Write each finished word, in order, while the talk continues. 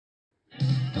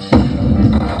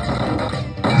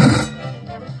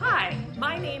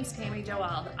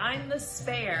Joald. I'm the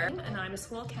spare, and I'm a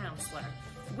school counselor.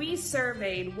 We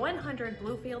surveyed 100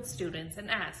 Bluefield students and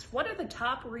asked, what are the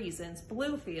top reasons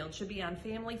Bluefield should be on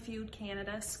Family Feud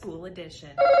Canada School Edition?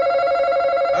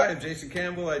 Hi, I'm Jason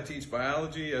Campbell. I teach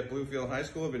biology at Bluefield High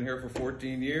School. I've been here for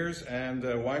 14 years. And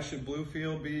why should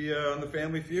Bluefield be on the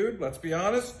Family Feud? Let's be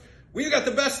honest, we've got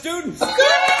the best students. Hi,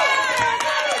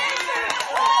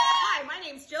 my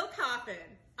name's Jill Coffin.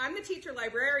 I'm the teacher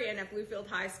librarian at Bluefield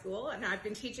High School, and I've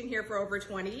been teaching here for over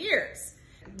 20 years.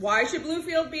 Why should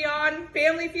Bluefield be on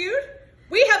Family Feud?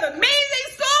 We have amazing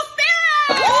school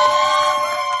spirit!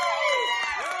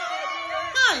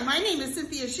 Hi, my name is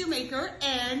Cynthia Shoemaker,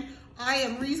 and I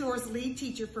am resource lead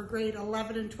teacher for grade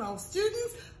 11 and 12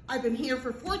 students. I've been here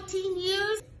for 14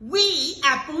 years. We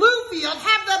at Bluefield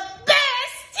have the best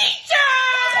teachers!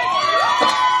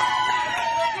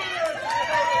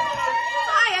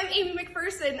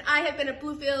 I have been at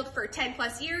Bluefield for 10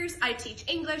 plus years. I teach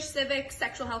English, civics,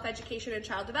 sexual health education, and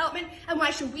child development. And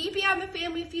why should we be on the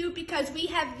Family Feud? Because we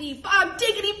have the bomb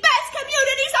diggity best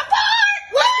community support!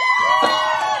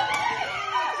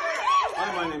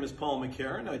 Hi, my name is Paul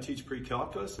McCarron. I teach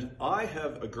pre-calculus, and I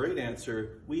have a great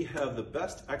answer. We have the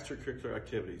best extracurricular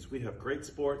activities. We have great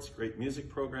sports, great music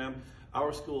program.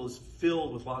 Our school is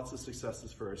filled with lots of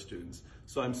successes for our students.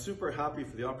 So I'm super happy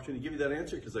for the opportunity to give you that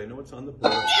answer because I know it's on the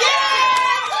board.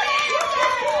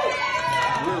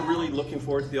 We're really looking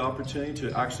forward to the opportunity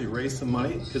to actually raise some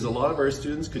money because a lot of our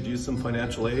students could use some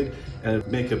financial aid and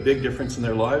make a big difference in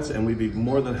their lives, and we'd be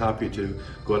more than happy to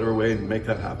go out of our way and make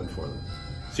that happen for them.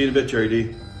 See you in a bit, Jerry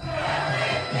D.